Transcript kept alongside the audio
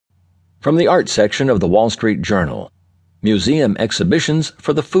From the art section of the Wall Street Journal, Museum Exhibitions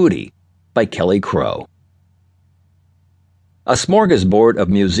for the Foodie by Kelly Crow. A smorgasbord of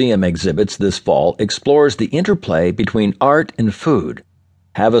museum exhibits this fall explores the interplay between art and food.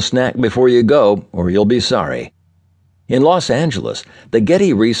 Have a snack before you go, or you'll be sorry. In Los Angeles, the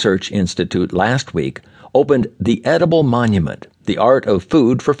Getty Research Institute last week opened The Edible Monument, the Art of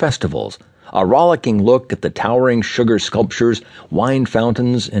Food for Festivals, a rollicking look at the towering sugar sculptures, wine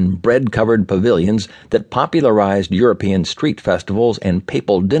fountains, and bread-covered pavilions that popularized European street festivals and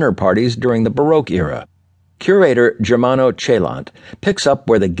papal dinner parties during the Baroque era. Curator Germano Celant picks up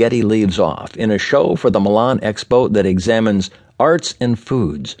where the Getty leaves off in a show for the Milan Expo that examines arts and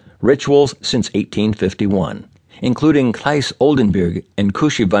foods, rituals since 1851, including Claes Oldenburg and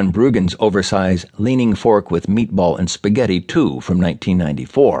Kusje van Bruggen's oversized Leaning Fork with Meatball and Spaghetti 2 from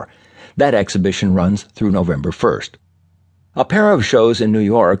 1994. That exhibition runs through November 1st. A pair of shows in New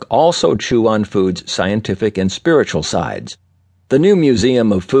York also chew on food's scientific and spiritual sides. The new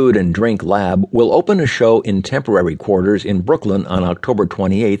Museum of Food and Drink Lab will open a show in temporary quarters in Brooklyn on October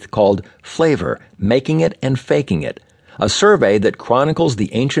 28th called Flavor, Making It and Faking It, a survey that chronicles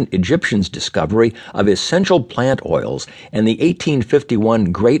the ancient Egyptians' discovery of essential plant oils and the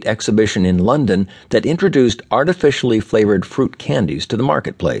 1851 Great Exhibition in London that introduced artificially flavored fruit candies to the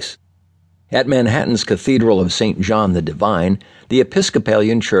marketplace. At Manhattan's Cathedral of St. John the Divine, the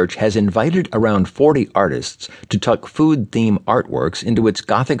Episcopalian Church has invited around 40 artists to tuck food-themed artworks into its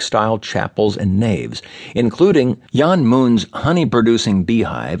Gothic-style chapels and naves, including Jan Moon's honey-producing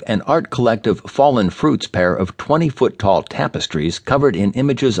beehive and art collective Fallen Fruits pair of 20-foot-tall tapestries covered in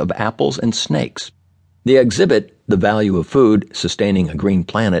images of apples and snakes. The exhibit, The Value of Food, Sustaining a Green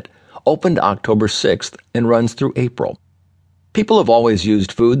Planet, opened October 6th and runs through April. People have always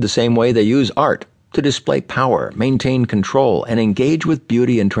used food the same way they use art, to display power, maintain control, and engage with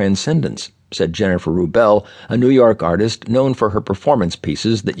beauty and transcendence, said Jennifer Rubel, a New York artist known for her performance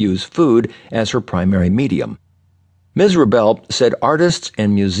pieces that use food as her primary medium. Ms. Rubel said artists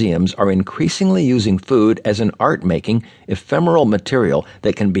and museums are increasingly using food as an art-making, ephemeral material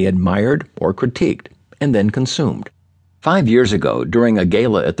that can be admired or critiqued, and then consumed. 5 years ago, during a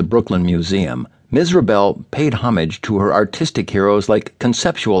gala at the Brooklyn Museum, Ms. Rubel paid homage to her artistic heroes like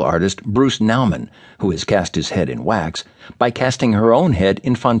conceptual artist Bruce Nauman, who has cast his head in wax, by casting her own head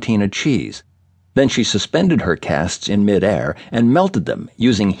in Fontina cheese. Then she suspended her casts in mid-air and melted them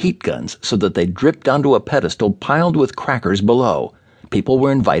using heat guns so that they dripped onto a pedestal piled with crackers below. People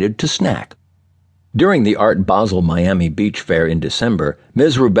were invited to snack. During the Art Basel Miami Beach Fair in December,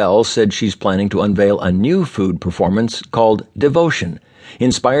 Ms. Rubel said she's planning to unveil a new food performance called Devotion,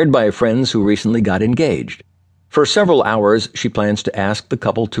 inspired by friends who recently got engaged. For several hours, she plans to ask the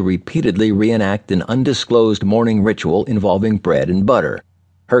couple to repeatedly reenact an undisclosed morning ritual involving bread and butter.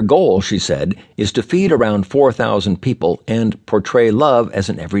 Her goal, she said, is to feed around 4,000 people and portray love as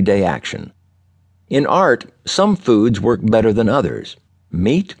an everyday action. In art, some foods work better than others.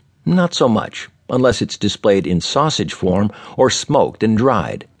 Meat, not so much, unless it's displayed in sausage form or smoked and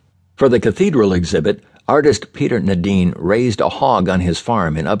dried. For the cathedral exhibit, artist Peter Nadine raised a hog on his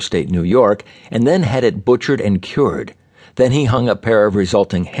farm in upstate New York and then had it butchered and cured. Then he hung a pair of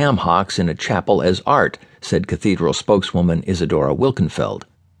resulting ham hocks in a chapel as art, said cathedral spokeswoman Isadora Wilkenfeld.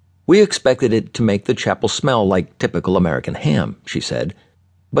 We expected it to make the chapel smell like typical American ham, she said,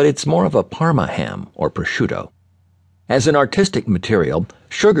 but it's more of a Parma ham or prosciutto. As an artistic material,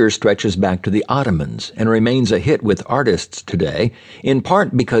 sugar stretches back to the Ottomans and remains a hit with artists today, in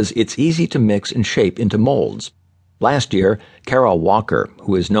part because it's easy to mix and shape into molds. Last year, Carol Walker,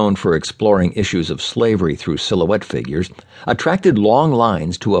 who is known for exploring issues of slavery through silhouette figures, attracted long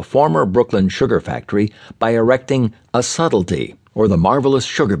lines to a former Brooklyn sugar factory by erecting a subtlety, or the marvelous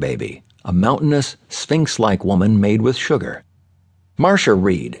sugar baby, a mountainous, sphinx-like woman made with sugar. Marcia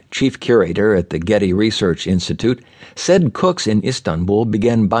Reed, chief curator at the Getty Research Institute, said cooks in Istanbul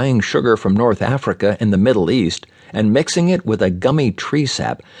began buying sugar from North Africa and the Middle East and mixing it with a gummy tree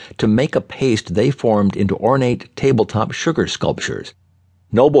sap to make a paste they formed into ornate tabletop sugar sculptures.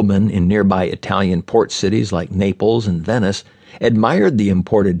 Noblemen in nearby Italian port cities like Naples and Venice admired the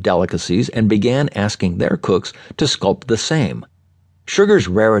imported delicacies and began asking their cooks to sculpt the same. Sugar's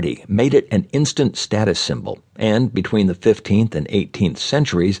rarity made it an instant status symbol, and between the 15th and 18th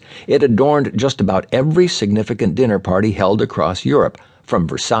centuries, it adorned just about every significant dinner party held across Europe, from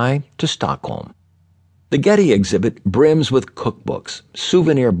Versailles to Stockholm. The Getty exhibit brims with cookbooks,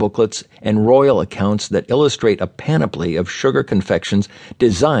 souvenir booklets, and royal accounts that illustrate a panoply of sugar confections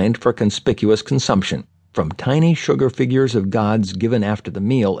designed for conspicuous consumption, from tiny sugar figures of gods given after the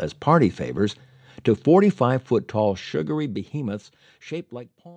meal as party favors to 45-foot-tall sugary behemoths shaped like palm